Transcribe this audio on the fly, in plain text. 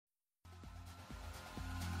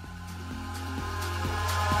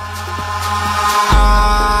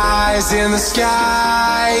Eyes in the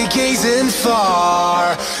sky, gazing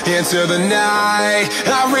far into the night.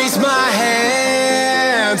 I raise my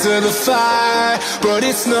hand to the fire, but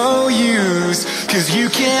it's no use, 'cause you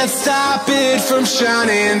can't stop it from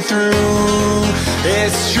shining through.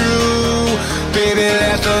 It's true, baby,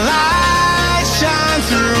 let the light shine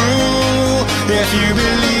through. If you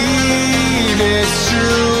believe it's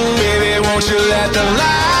true, baby, won't you let the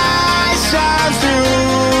light shine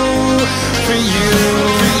through for you,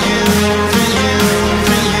 for you, for you,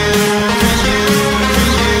 for you, for you, for you, for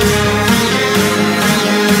you, for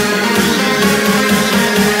you,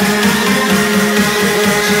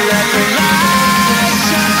 won't you let the light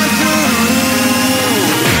shine through?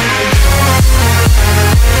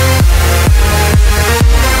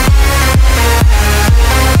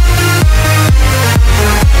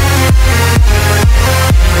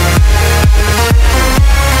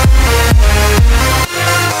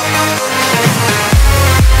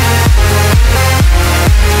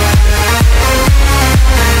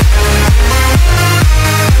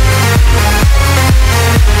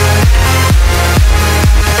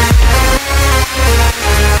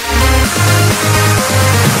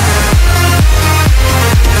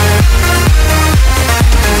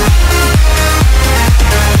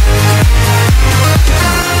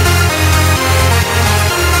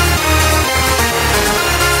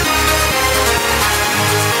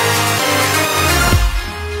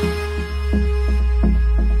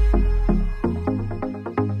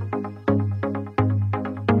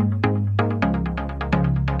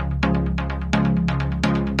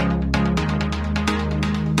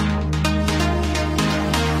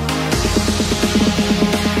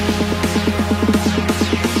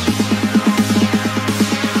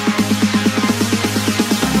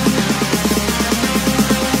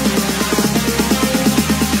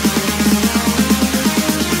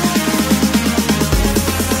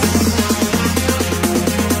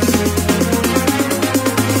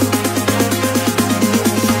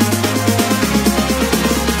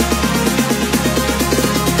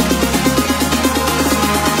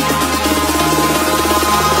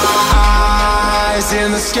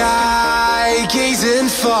 In the sky, gazing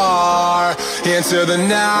far into the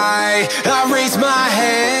night. I raise my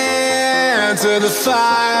hand to the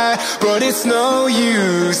fire, but it's no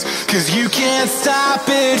use, 'cause you can't stop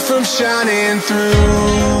it from shining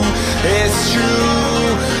through. It's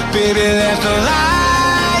true, baby, let the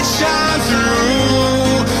light shine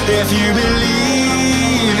through. If you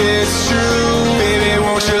believe it's true, baby,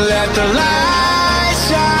 won't you let the light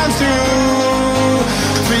shine through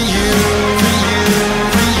for you, for you,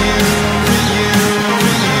 for you, for you, for you, for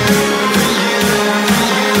you, for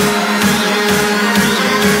you,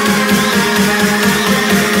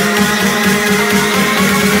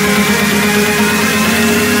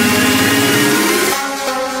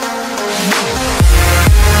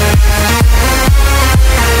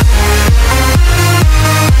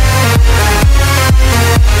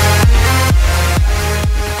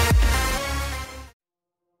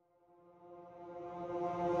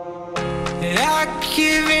 I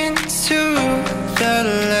give in to the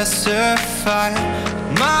lesser fight.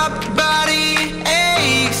 My body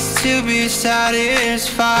aches to be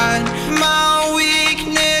satisfied. My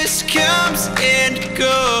weakness comes and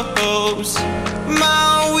goes.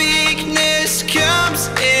 My weakness comes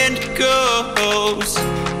and goes.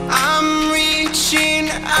 I'm reaching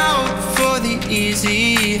out for the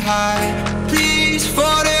easy high. Please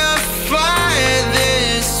fortify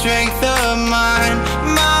this strength of mine.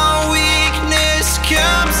 My weakness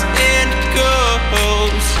comes and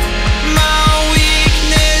goes. My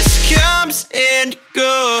weakness comes and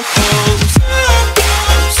goes.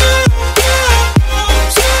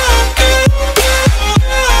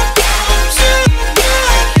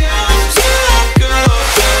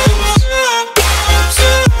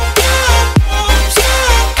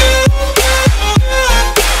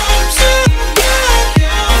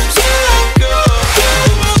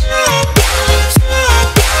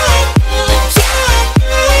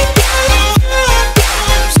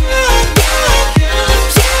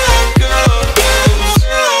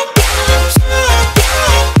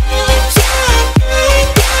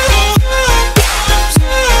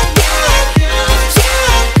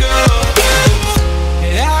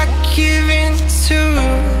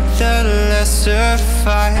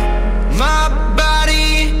 My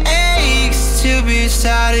body aches to be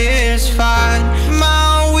satisfied.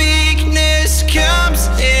 My weakness comes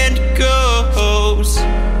and goes.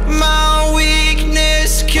 My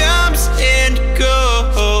weakness comes and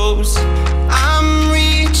goes. I'm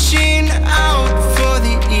reaching out for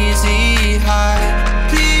the easy high.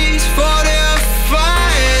 Please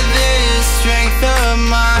fortify this strength of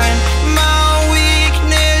mine.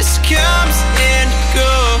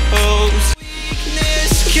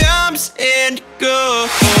 comes and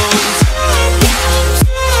goes.